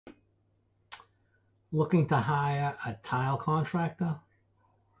Looking to hire a tile contractor?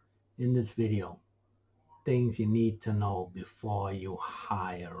 In this video, things you need to know before you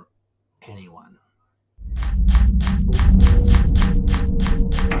hire anyone.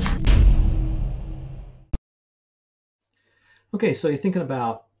 Okay, so you're thinking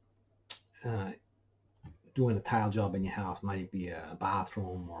about doing a tile job in your house. Might be a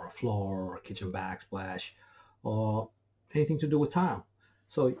bathroom or a floor or a kitchen backsplash or anything to do with tile.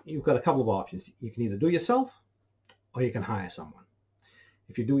 So you've got a couple of options. You can either do it yourself or you can hire someone.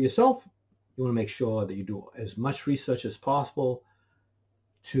 If you do it yourself, you want to make sure that you do as much research as possible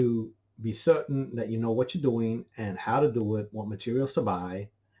to be certain that you know what you're doing and how to do it, what materials to buy,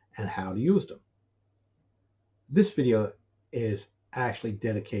 and how to use them. This video is actually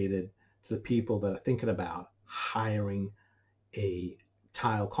dedicated to the people that are thinking about hiring a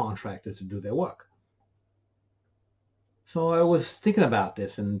tile contractor to do their work. So I was thinking about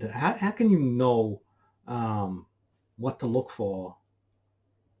this, and how can you know what to look for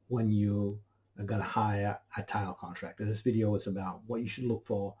when you are going to hire a tile contractor? This video is about what you should look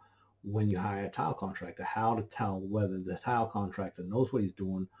for when you hire a tile contractor, how to tell whether the tile contractor knows what he's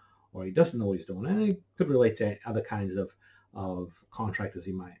doing or he doesn't know what he's doing. And it could relate to other kinds of contractors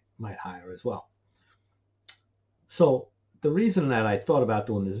you might hire as well. So the reason that I thought about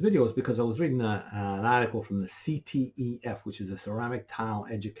doing this video is because I was reading an article from the CTEF, which is the Ceramic Tile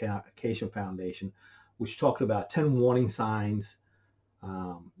Education Foundation, which talked about 10 warning signs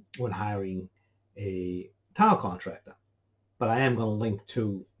when hiring a tile contractor. But I am going to link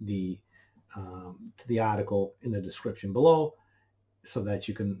to the article in the description below so that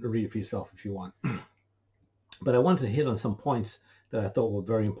you can read it for yourself if you want. But I wanted to hit on some points that I thought were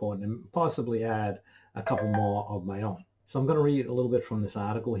very important and possibly add a couple more of my own. So I'm going to read a little bit from this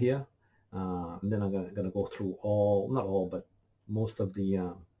article here, and then I'm going to go through not all, but most of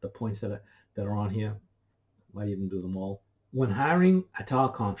the points that are on here. Might even do them all. When hiring a tile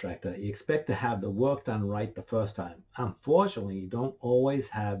contractor, you expect to have the work done right the first time. Unfortunately, you don't always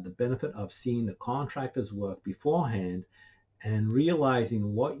have the benefit of seeing the contractor's work beforehand and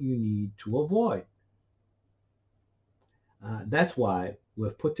realizing what you need to avoid. That's why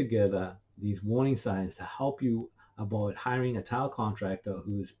we've put together these warning signs to help you avoid hiring a tile contractor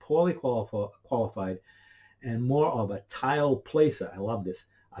who is poorly qualified and more of a tile placer. I love this,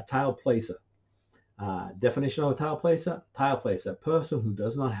 a tile placer. Definition of a tile placer? Tile placer, a person who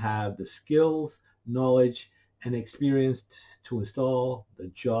does not have the skills, knowledge, and experience to install the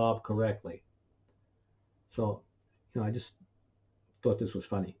job correctly. So, I just thought this was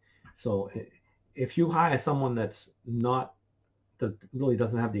funny. So if you hire someone that really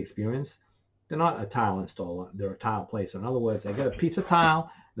doesn't have the experience, they're not a tile installer, they're a tile placer. In other words, they get a piece of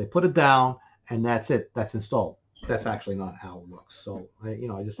tile, they put it down, and that's it, that's installed. That's actually not how it works. So,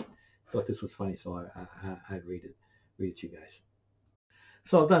 I just thought this was funny, so I'd read it to you guys.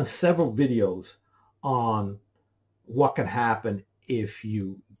 So I've done several videos on what can happen if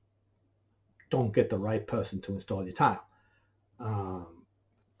you don't get the right person to install your tile.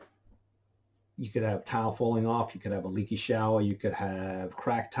 You could have tile falling off, you could have a leaky shower, you could have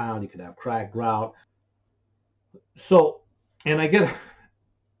cracked tile, you could have cracked grout. So, and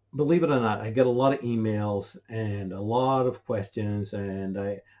believe it or not, I get a lot of emails and a lot of questions, and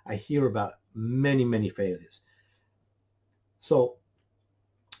I hear about many, many failures. So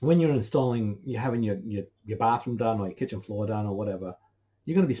when you're having your bathroom done or your kitchen floor done or whatever,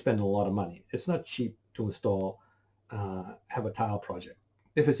 you're going to be spending a lot of money. It's not cheap to install, have a tile project.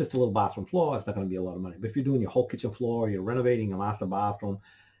 If it's just a little bathroom floor, it's not going to be a lot of money. But if you're doing your whole kitchen floor, you're renovating a master bathroom,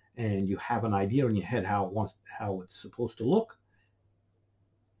 and you have an idea in your head how it's supposed to look,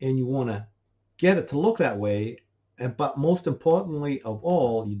 and you want to get it to look that way, but most importantly of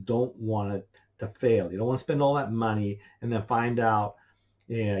all, you don't want it to fail. You don't want to spend all that money and then find out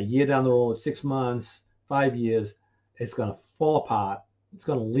a year down the road, 6 months, 5 years, it's going to fall apart, it's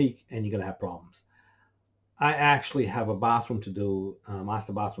going to leak, and you're going to have problems. I actually have a bathroom to do,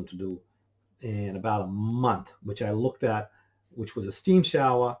 master bathroom to do in about a month, which I looked at, which was a steam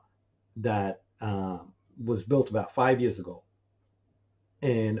shower that was built about 5 years ago,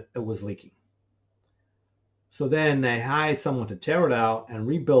 and it was leaking. So then they hired someone to tear it out and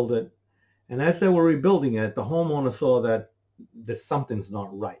rebuild it, and as they were rebuilding it, the homeowner saw that something's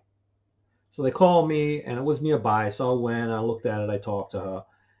not right. So they called me, and it was nearby, so I went, I looked at it, I talked to her,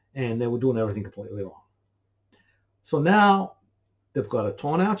 and they were doing everything completely wrong. So now they've got a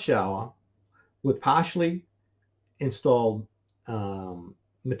torn out shower with partially installed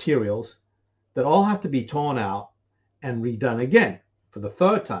materials that all have to be torn out and redone again for the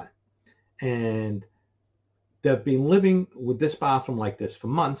third time. And they've been living with this bathroom like this for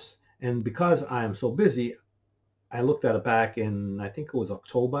months, And because I am so busy, I looked at it back in, I think it was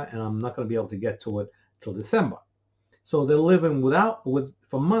October, and I'm not going to be able to get to it till December. So they're living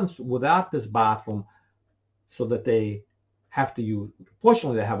for months without this bathroom, so that they have to use.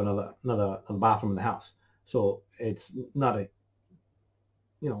 Fortunately, they have another bathroom in the house, so it's not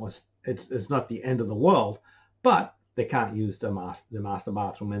it's not the end of the world, but they can't use the master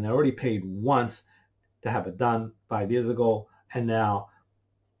bathroom, and they already paid once to have it done 5 years ago, and now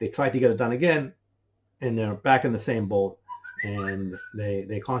they tried to get it done again, and they're back in the same boat, and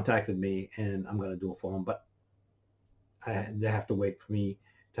they contacted me, and I'm going to do it for them, but they have to wait for me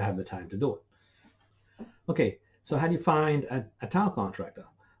to have the time to do it. Okay, so how do you find a tile contractor?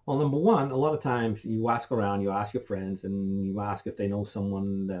 Well, number one, a lot of times you ask around, you ask your friends, and you ask if they know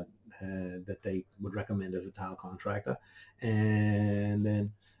someone that they would recommend as a tile contractor, and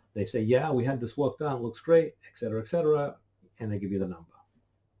then they say, yeah, we had this work done, it looks great, etc., and they give you the number.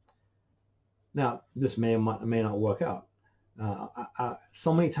 Now, this may or may not work out.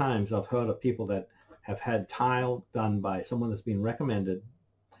 So many times I've heard of people that have had tile done by someone that's been recommended,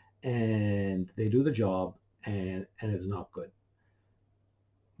 and they do the job, and it's not good.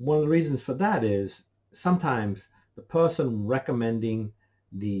 One of the reasons for that is sometimes the person recommending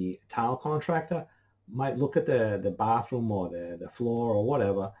the tile contractor might look at the bathroom or the floor or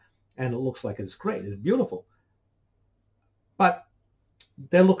whatever, and it looks like it's great, it's beautiful. But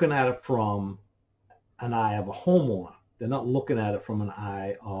they're looking at it from an eye of a homeowner. They're not looking at it from an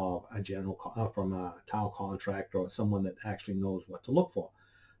eye of from a tile contractor or someone that actually knows what to look for.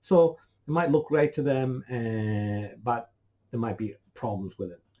 So it might look great to them, but there might be problems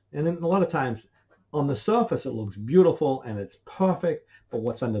with it. And then a lot of times on the surface it looks beautiful and it's perfect, but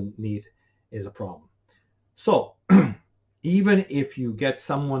what's underneath is a problem. So even if you get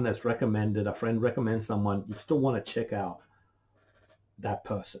someone that's recommended, a friend recommends someone, you still want to check out that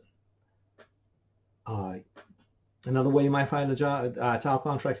person. Another way you might find a tile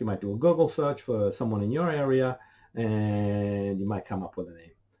contractor, you might do a Google search for someone in your area, and you might come up with a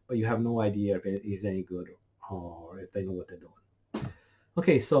name, but you have no idea if he's any good or if they know what they're doing.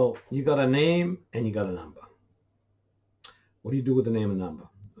 Okay, so you got a name and you got a number. What do you do with the name and number?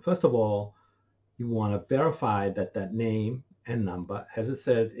 First of all, you want to verify that that name and number, as it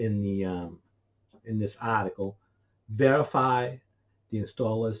said in the in this article, verify the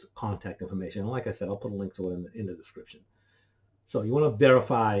installer's contact information. And like I said, I'll put a link to it in the description. So you want to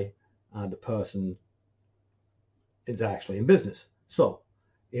verify the person is actually in business. So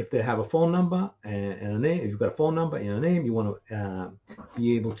if they have a phone number and a name, if you've got a phone number and a name, you want to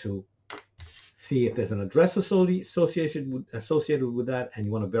be able to see if there's an address associated with that, and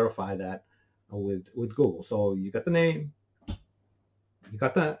you want to verify that with Google. So you got the name, you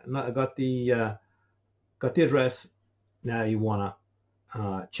got the address. Now you want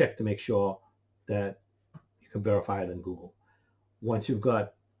to check to make sure that you can verify it in Google. Once you've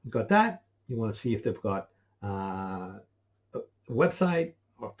got that, you want to see if they've got a website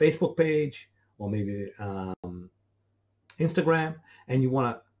or Facebook page or maybe Instagram, and you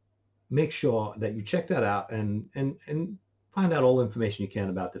want to make sure that you check that out and find out all the information you can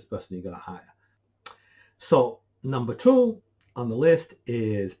about this person you're going to hire. So number 2 on the list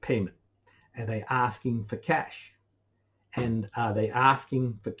is payment. Are they asking for cash? And are they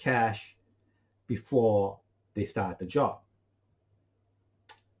asking for cash before they start the job?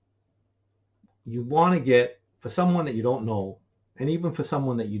 You want to get, for someone that you don't know, and even for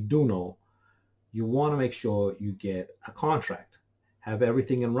someone that you do know, you want to make sure you get a contract, have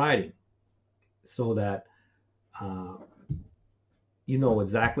everything in writing, so that you know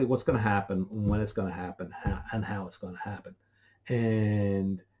exactly what's going to happen, when it's going to happen, and how it's going to happen.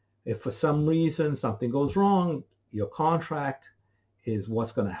 And if for some reason something goes wrong, your contract is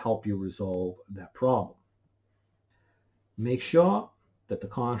what's going to help you resolve that problem. Make sure that the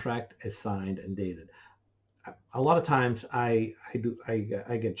contract is signed and dated. A lot of times I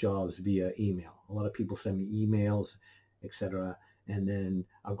get jobs via email. A lot of people send me emails, etc., and then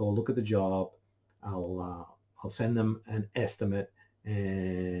I'll go look at the job. I'll send them an estimate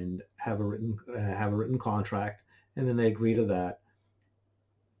and have a written contract, and then they agree to that.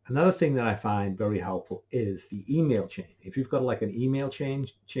 Another thing that I find very helpful is the email chain. If you've got like an email chain,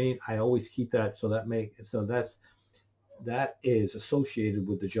 I always keep that, so that is associated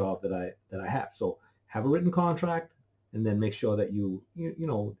with the job that I have. So have a written contract, and then make sure that you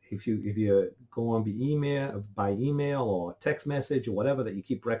know, if you go on by email or text message or whatever, that you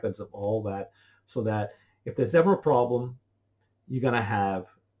keep records of all that, so that if there's ever a problem, you're gonna have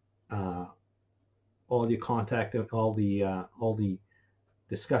all your contact and all the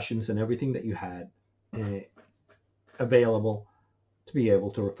discussions and everything that you had available to be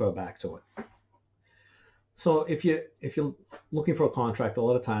able to refer back to it. So if you're looking for a contract, a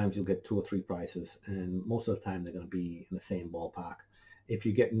lot of times you'll get 2 or 3 prices, and most of the time they're going to be in the same ballpark. If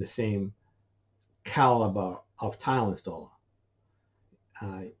you're getting the same caliber of tile installer,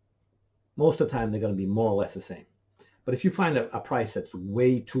 most of the time they're going to be more or less the same. But if you find a price that's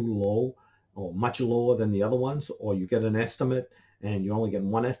way too low or much lower than the other ones, or you get an estimate and you're only getting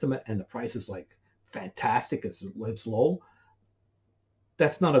one estimate and the price is like fantastic, it's low,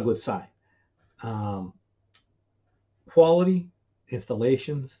 that's not a good sign. Quality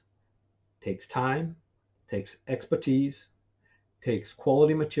installations takes time, takes expertise, takes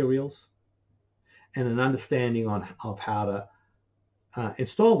quality materials, and an understanding of how to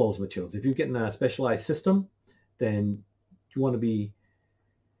install those materials. If you're getting a specialized system, then you want to be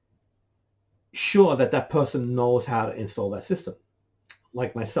sure that that person knows how to install that system.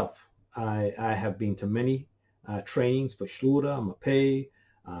 Like myself, I have been to many trainings for Schluter, Mapei,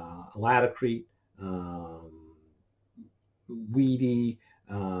 Laddercrete, Weedy,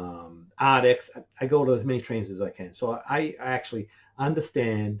 Ardex. I go to as many trainings as I can. So I actually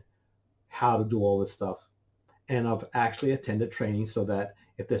understand how to do all this stuff. And I've actually attended training so that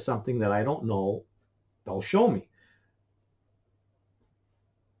if there's something that I don't know, they'll show me.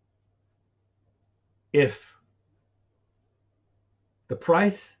 If the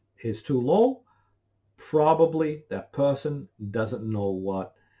price is too low, probably that person doesn't know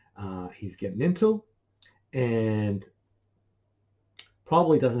what he's getting into, and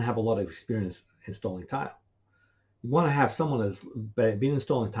probably doesn't have a lot of experience installing tile. You want to have someone that's been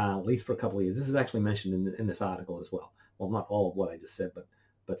installing tile at least for a couple of years. This is actually mentioned in this article as well. Well, not all of what I just said,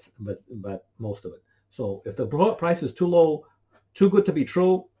 but most of it. So if the price is too low, too good to be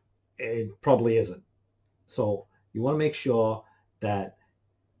true, it probably isn't. So you want to make sure that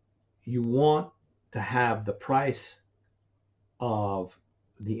you want to have the price of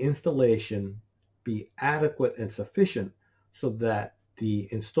the installation be adequate and sufficient so that the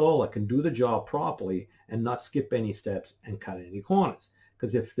installer can do the job properly and not skip any steps and cut any corners.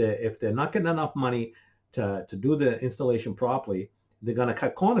 Because if they're not getting enough money to do the installation properly, they're going to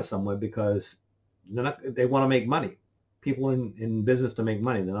cut corners somewhere because they want to make money. People are in business to make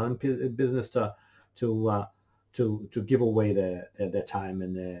money. They're not in business to give away their time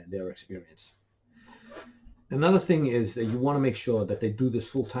and their experience. Another thing is that you want to make sure that they do this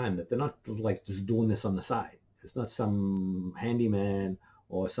full time, that they're not like just doing this on the side. It's not some handyman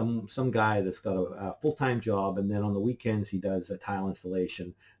or some guy that's got a full-time job and then on the weekends he does a tile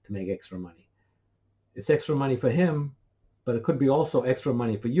installation to make extra money. It's extra money for him, but it could be also extra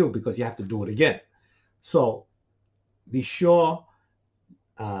money for you because you have to do it again. So be sure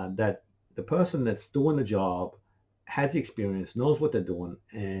that the person that's doing the job has the experience, knows what they're doing,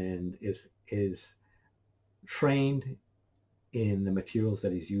 and is trained in the materials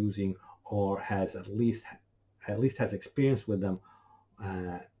that he's using, or has at least has experience with them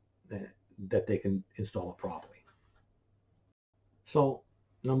that they can install it properly. So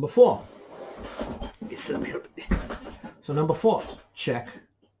number 4. So number 4, check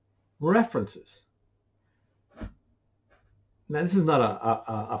references. Now this is not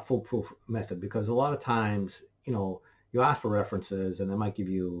a foolproof method because a lot of times, you ask for references and they might give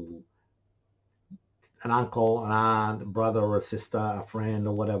you an uncle, an aunt, a brother or a sister, a friend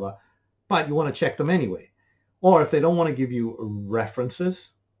or whatever, but you want to check them anyway. Or if they don't want to give you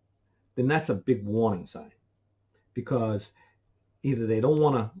references, then that's a big warning sign, because either they don't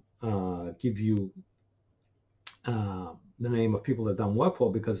want to give you the name of people they've done work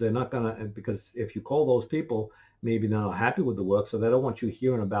for because they're not going to, because if you call those people, maybe they're not happy with the work, so they don't want you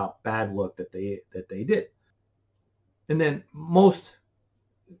hearing about bad work that they did. And then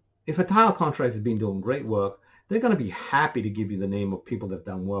if a tile contractor has been doing great work, they're going to be happy to give you the name of people they've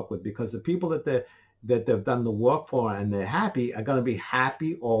done work with, because the people that they've done the work for and they're happy are going to be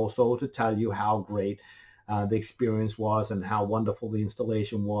happy also to tell you how great the experience was and how wonderful the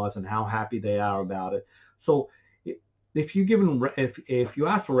installation was and how happy they are about it. So if you give them, if you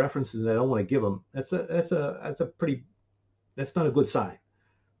ask for references and they don't want to give them, that's not a good sign.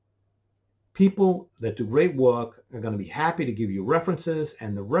 People that do great work are going to be happy to give you references,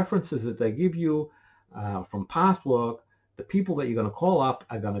 and the references that they give you from past work, the people that you're going to call up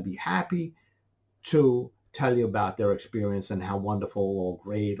are going to be happy to tell you about their experience and how wonderful or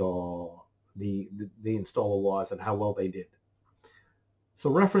great or the installer was and how well they did. So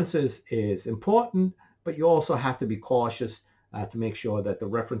references is important, but you also have to be cautious to make sure that the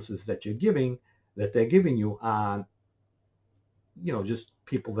references that they're giving you aren't, just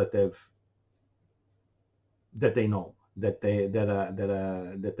people that they know, that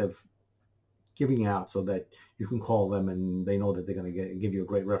they've giving out so that you can call them and they know that they're going to give you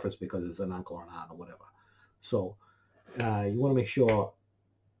a great reference because it's an uncle or an aunt or whatever. So you want to make sure.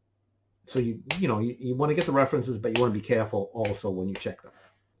 So you want to get the references, but you want to be careful also when you check them.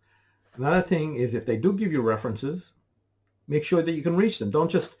 Another thing is if they do give you references, make sure that you can reach them.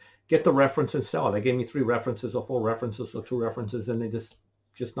 Don't just get the reference and sell it. They gave me 3 references or 4 references or 2 references, and they just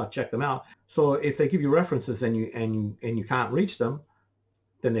not check them out. So if they give you references and you can't reach them,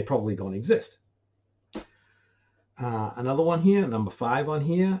 then they probably don't exist. Another one here, number 5 on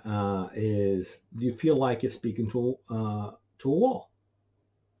here, is do you feel like you're speaking to a wall?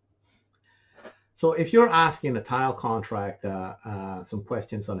 So if you're asking a tile contractor some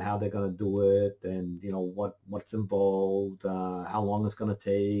questions on how they're going to do it, and what's involved, how long it's going to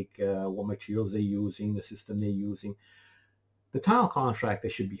take, what materials they're using, the system they're using, the tile contractor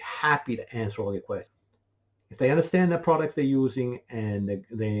should be happy to answer all your questions. If they understand the products they're using and they're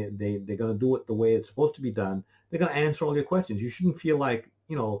going to do it the way it's supposed to be done, they're going to answer all your questions. You shouldn't feel like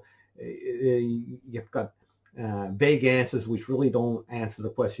you've got vague answers which really don't answer the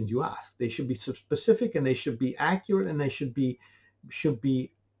questions you ask. They should be specific, and they should be accurate, and they should be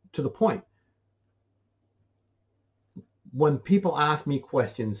to the point. When people ask me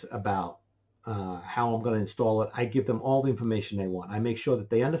questions about how I'm going to install it, I give them all the information they want. I make sure that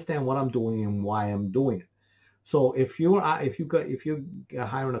they understand what I'm doing and why I'm doing it. So if you're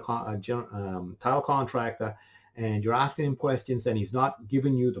hiring a tile contractor and you're asking him questions and he's not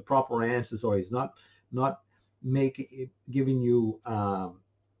giving you the proper answers, or he's not giving you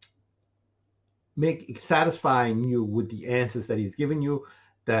satisfying you with the answers that he's giving you,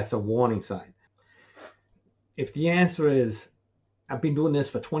 that's a warning sign. If the answer is, I've been doing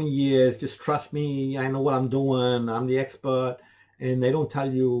this for 20 years, just trust me, I know what I'm doing, I'm the expert, and they don't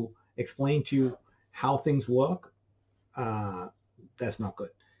explain to you how things work, that's not good.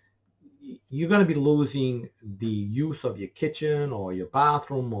 You're going to be losing the use of your kitchen or your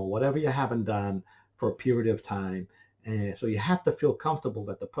bathroom or whatever you haven't done for a period of time. And so you have to feel comfortable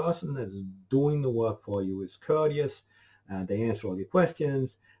that the person that's doing the work for you is courteous, they answer all your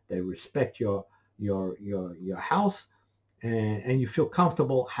questions, they respect your house, and you feel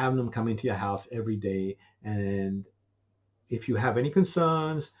comfortable having them come into your house every day. And if you have any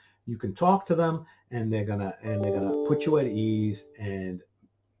concerns, you can talk to them, and they're gonna put you at ease, and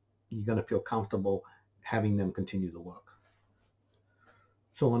you're gonna feel comfortable having them continue the work.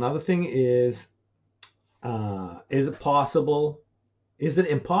 So another thing is it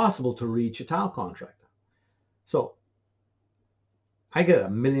impossible to reach a tile contractor? So I get a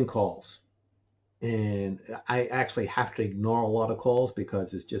million calls, and I actually have to ignore a lot of calls because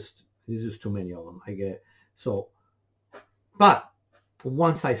there's just too many of them. But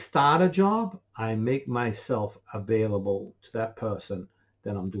once I start a job, I make myself available to that person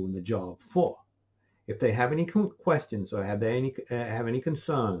that I'm doing the job for. If they have any questions, or have any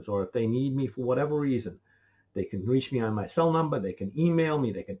concerns, or if they need me for whatever reason, they can reach me on my cell number, they can email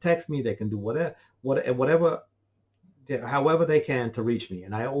me, they can text me, they can do whatever, however they can to reach me,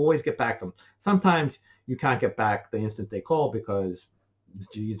 and I always get back to them. Sometimes you can't get back the instant they call because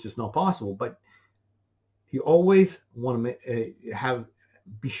it's just not possible, but you always want to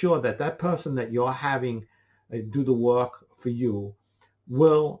be sure that that person that you're having do the work for you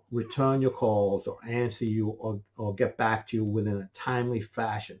will return your calls or answer you or get back to you within a timely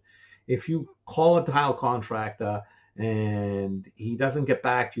fashion. If you call a tile contractor and he doesn't get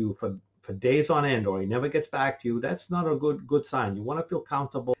back to you for days on end, or he never gets back to you, that's not a good sign. You want to feel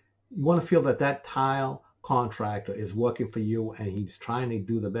comfortable. You want to feel that that tile contractor is working for you and he's trying to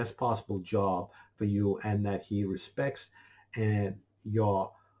do the best possible job for you, and that he respects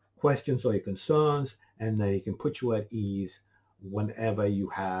your questions or your concerns, and that he can put you at ease whenever you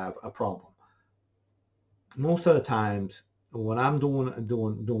have a problem. Most of the times when I'm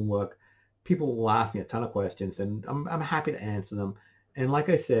doing work, people will ask me a ton of questions, and I'm happy to answer them. And like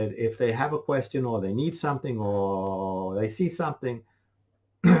I said, if they have a question or they need something or they see something,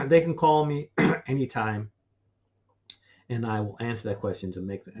 they can call me anytime, and I will answer their questions and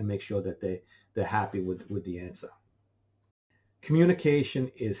make sure that they're happy with the answer.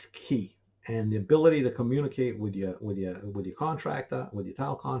 Communication is key, and the ability to communicate with your contractor, with your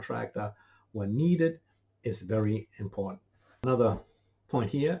tile contractor when needed, is very important. Another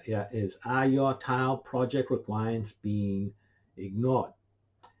point here is, are your tile project requirements being ignored?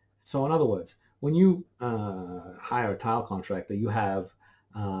 So in other words, when you hire a tile contractor, you have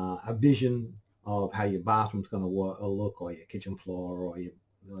a vision of how your bathroom's going to look, or your kitchen floor, or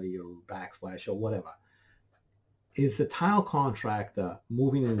your backsplash, or whatever. Is the tile contractor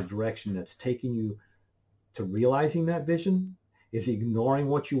moving in the direction that's taking you to realizing that vision? Is he ignoring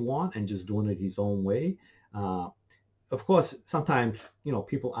what you want and just doing it his own way? Of course, sometimes,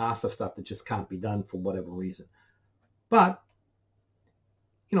 people ask for stuff that just can't be done for whatever reason. But,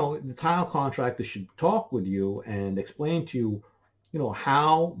 the tile contractor should talk with you and explain to you,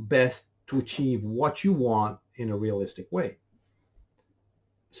 how best to achieve what you want in a realistic way.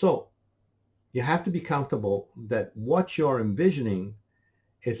 So you have to be comfortable that what you're envisioning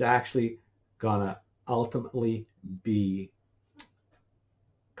is actually going to ultimately be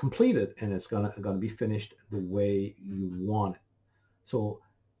completed, and it's going to be finished the way you want it. So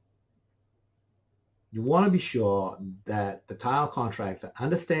you want to be sure that the tile contractor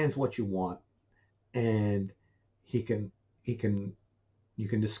understands what you want, and you can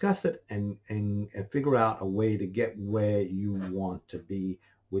discuss it and figure out a way to get where you want to be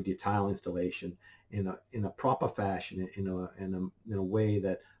with your tile installation in a proper fashion, in a way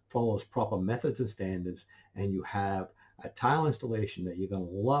that follows proper methods and standards, and you have a tile installation that you're going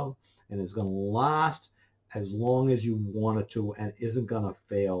to love and is going to last as long as you want it to, and isn't going to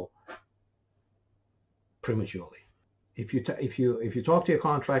fail prematurely. If you talk to your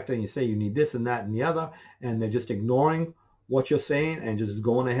contractor and you say you need this and that and the other, and they're just ignoring what you're saying and just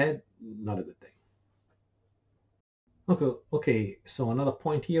going ahead, not a good thing. Okay, so another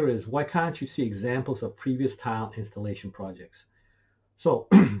point here is, why can't you see examples of previous tile installation projects? So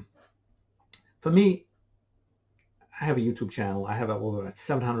for me, I have a YouTube channel. I have over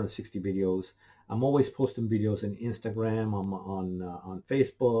 760 videos. I'm always posting videos on Instagram, on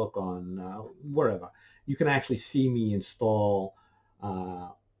Facebook, on wherever. You can actually see me install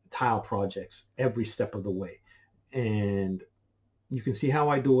tile projects every step of the way, and you can see how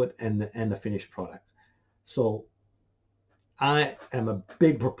I do it and the finished product. So I am a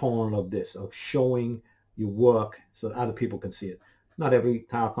big proponent of this, of showing your work so that other people can see it. Not every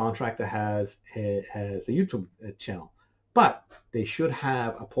tile contractor has a YouTube channel, but they should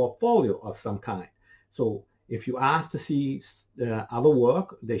have a portfolio of some kind. So if you ask to see other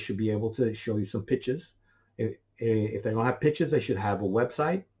work, they should be able to show you some pictures. If they don't have pictures, they should have a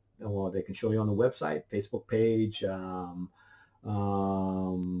website, or they can show you on the website, Facebook page.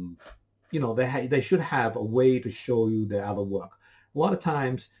 They should have a way to show you their other work. A lot of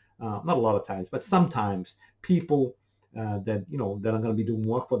times, not a lot of times, but sometimes people that I'm going to be doing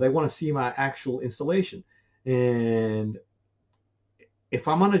work for, they want to see my actual installation. And if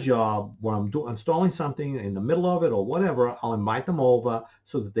I'm on a job where I'm installing something in the middle of it or whatever, I'll invite them over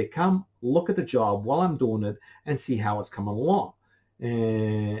so that they come look at the job while I'm doing it and see how it's coming along.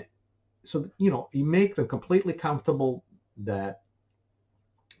 And so, you make them completely comfortable that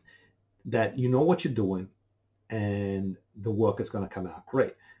you know what you're doing and the work is going to come out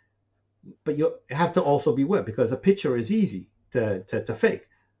great. But you have to also be aware, because a picture is easy to fake.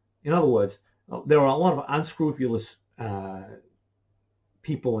 In other words, there are a lot of unscrupulous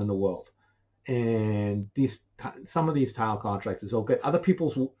people in the world, and some of these tile contractors will get other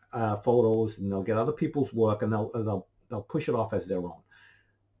people's photos, and they'll get other people's work, and they'll push it off as their own.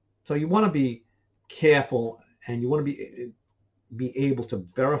 So you want to be careful, and you want to be able to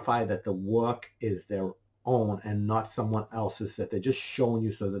verify that the work is their own and not someone else's, that they're just showing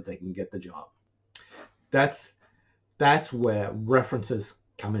you so that they can get the job. That's where references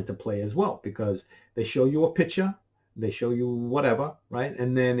come into play as well, because they show you a picture, they show you whatever, right?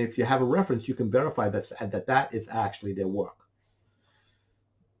 And then if you have a reference, you can verify that is actually their work.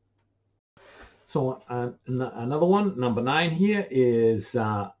 So another one, number 9 here, is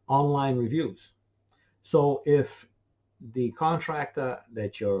online reviews. So if the contractor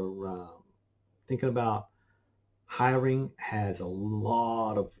that you're thinking about hiring has a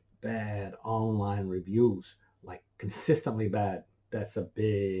lot of bad online reviews, like consistently bad, that's a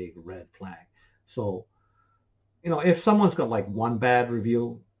big red flag. So, if someone's got like one bad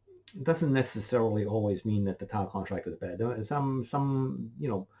review, it doesn't necessarily always mean that the tile contractor is bad. There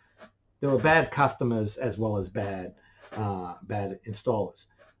are bad customers as well as bad installers.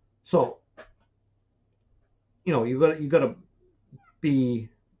 So, you got to be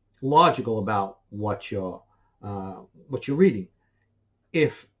logical about what you're reading.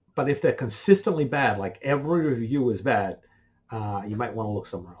 But if they're consistently bad, like every review is bad, you might want to look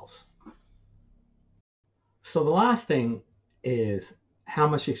somewhere else. So the last thing is, how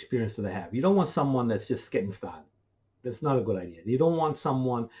much experience do they have? You don't want someone that's just getting started. That's not a good idea. You don't want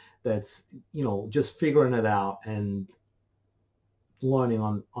someone that's, just figuring it out and learning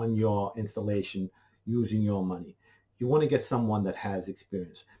on your installation using your money. You want to get someone that has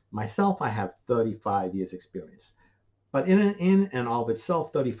experience. Myself, I have 35 years experience. But in and of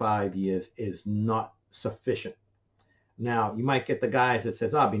itself, 35 years is not sufficient. Now, you might get the guys that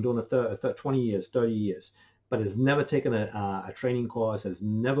says, I've been doing it 20 years, 30 years. but has never taken a training course, has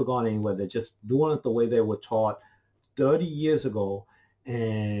never gone anywhere. They're just doing it the way they were taught 30 years ago,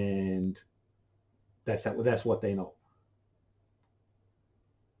 and that's what they know.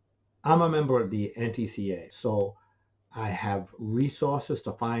 I'm a member of the NTCA, so I have resources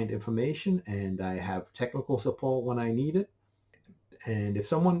to find information, and I have technical support when I need it. And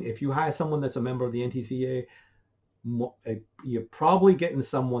if you hire someone that's a member of the NTCA, you're probably getting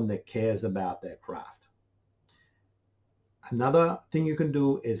someone that cares about their craft. Another thing you can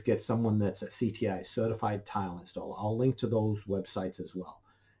do is get someone that's a CTI, Certified Tile Installer. I'll link to those websites as well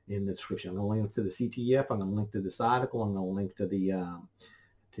in the description. I'm going to link to the CTF. I'm going to link to this article. I'm going to link to the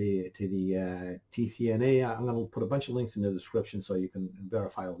TCNA. I'm going to put a bunch of links in the description so you can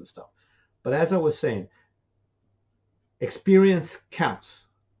verify all this stuff. But as I was saying, experience counts,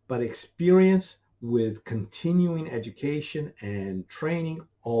 but experience with continuing education and training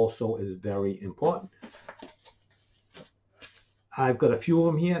also is very important. I've got a few of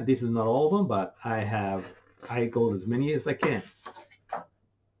them here. This is not all of them, but I go to as many as I can.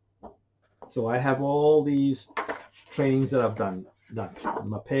 So I have all these trainings that I've done.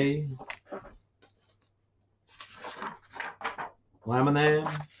 MAPE, Laminam,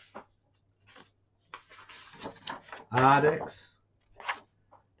 Ardex.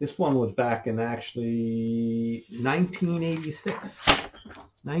 This one was back in actually 1986.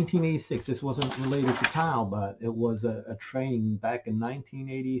 1986. This wasn't related to tile, but it was a training back in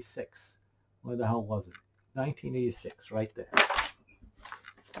 1986. Where the hell was it? 1986, right there.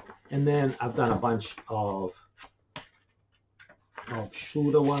 And then I've done a bunch of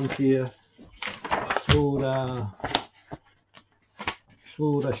Schluter ones here. Schluter,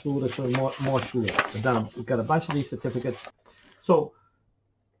 more Schluter. We've got a bunch of these certificates. So,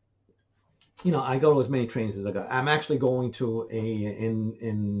 I go to as many trainings as I got. I'm actually going to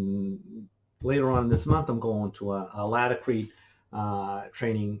later on this month, I'm going to a Laddercrete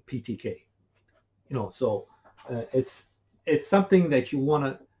training PTK. So it's something that you want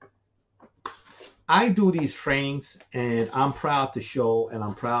to. I do these trainings, and I'm proud to show, and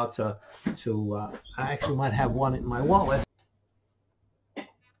I'm proud to I actually might have one in my wallet. So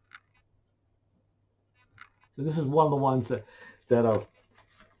this is one of the ones that I've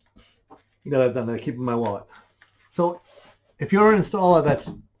done, that I keep in my wallet. So if you're an installer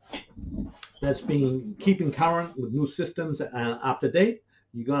that's keeping current with new systems and up to date,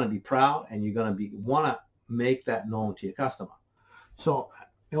 you're going to be proud, and you're going to want to make that known to your customer. So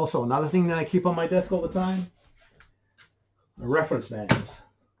also, another thing that I keep on my desk all the time, reference manuals.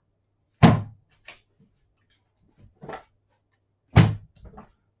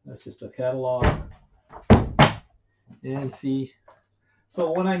 That's just a catalog. And see,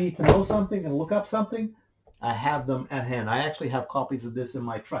 so when I need to know something and look up something, I have them at hand. I actually have copies of this in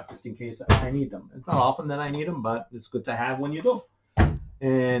my truck just in case I need them. It's not often that I need them, but it's good to have when you do.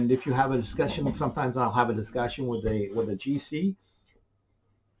 And if you have a discussion, sometimes I'll have a discussion with a GC.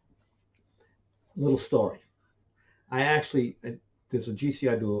 Little story. There's a GC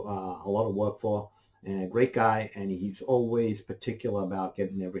I do a lot of work for, and a great guy, and he's always particular about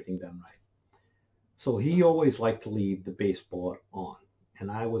getting everything done right. So he always liked to leave the baseboard on, and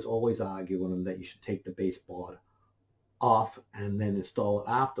I was always arguing with him that you should take the baseboard off and then install it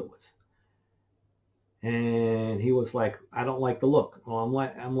afterwards. And he was like, I don't like the look. Well, I'm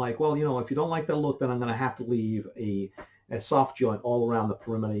like, well, if you don't like the look, then I'm going to have to leave a soft joint all around the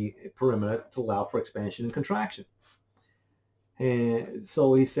perimeter to allow for expansion and contraction. And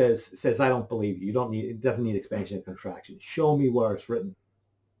so he says, I don't believe you. It doesn't need expansion and contraction. Show me where it's written.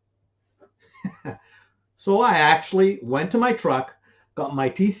 So I actually went to my truck, got my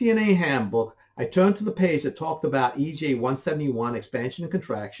TCNA handbook. I turned to the page that talked about EJ 171 expansion and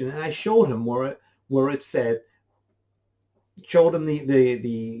contraction, and I showed him where it said, showed him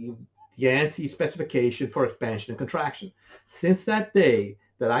the ANSI specification for expansion and contraction. Since that day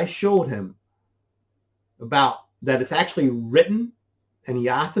that I showed him about that it's actually written, and he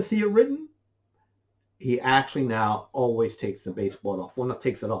asked to see it written, he actually now always takes the baseboard off. Well, not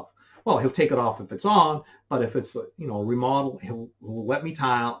takes it off. Well, he'll take it off if it's on, but if it's remodel, he'll let me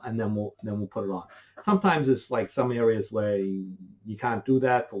tile, and then we'll put it on. Sometimes it's like some areas where you can't do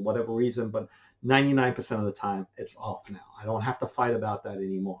that for whatever reason, but 99% of the time it's off now. I don't have to fight about that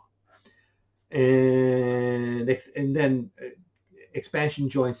anymore. And then expansion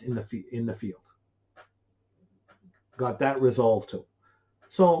joints in the field. Got that resolved too.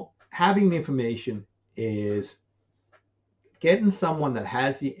 So having the information is getting someone that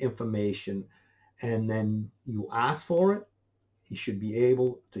has the information, and then you ask for it, he should be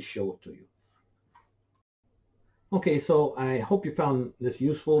able to show it to you. Okay, so I hope you found this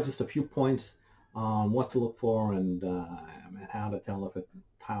useful. Just a few points on what to look for and how to tell if a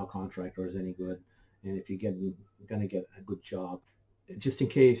tile contractor is any good and if you're going to get a good job. Just in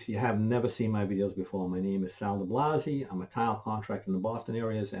case you have never seen my videos before, my name is Sal de Blasi. I'm a tile contractor in the Boston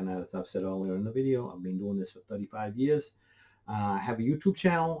areas, and as I've said earlier in the video, I've been doing this for 35 years. I have a YouTube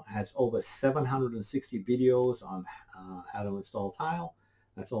channel. It has over 760 videos on how to install tile.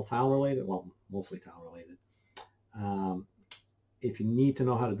 That's all tile related, well, mostly tile related. If you need to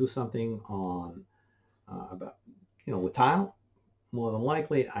know how to do something on with tile, more than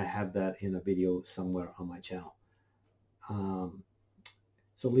likely I have that in a video somewhere on my channel.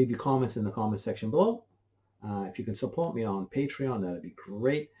 So leave your comments in the comment section below. If you can support me on Patreon, that'd be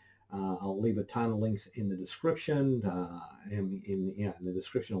great. I'll leave a ton of links in the description. In the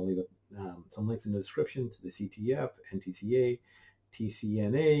description, I'll leave some links in the description to the CTF, NTCA,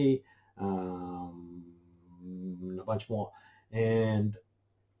 TCNA, a bunch more. And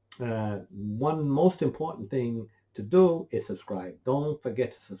one most important thing to do is subscribe. Don't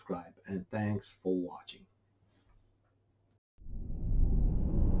forget to subscribe. And thanks for watching.